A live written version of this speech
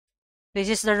This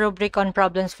is the rubric on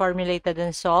problems formulated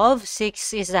and solved.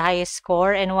 6 is the highest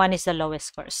score and 1 is the lowest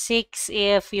score. 6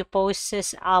 if you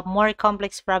poses a more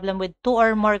complex problem with 2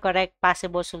 or more correct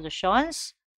possible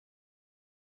solutions.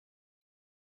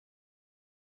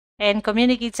 And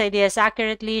communicates ideas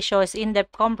accurately, shows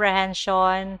in-depth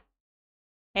comprehension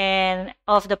and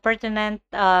of the pertinent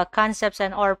concepts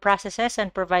and or processes,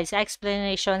 and provides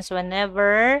explanations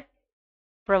whenever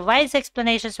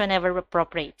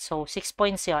appropriate. So 6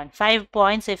 points yon. 5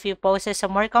 points if you poses a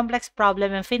more complex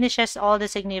problem and finishes all the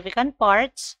significant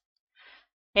parts,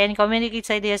 and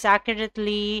communicates ideas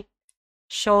accurately,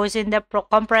 shows in the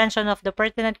comprehension of the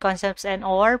pertinent concepts and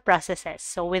or processes.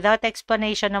 So without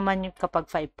explanation naman yung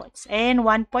kapag 5 points. And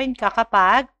 1 point ka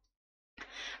kapag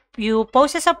you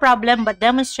poses a problem but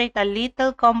demonstrate a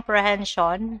little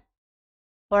comprehension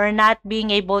or not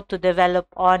being able to develop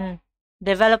an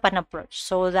approach.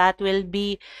 So that will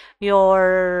be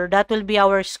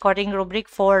our scoring rubric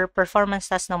for performance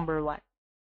task number 1.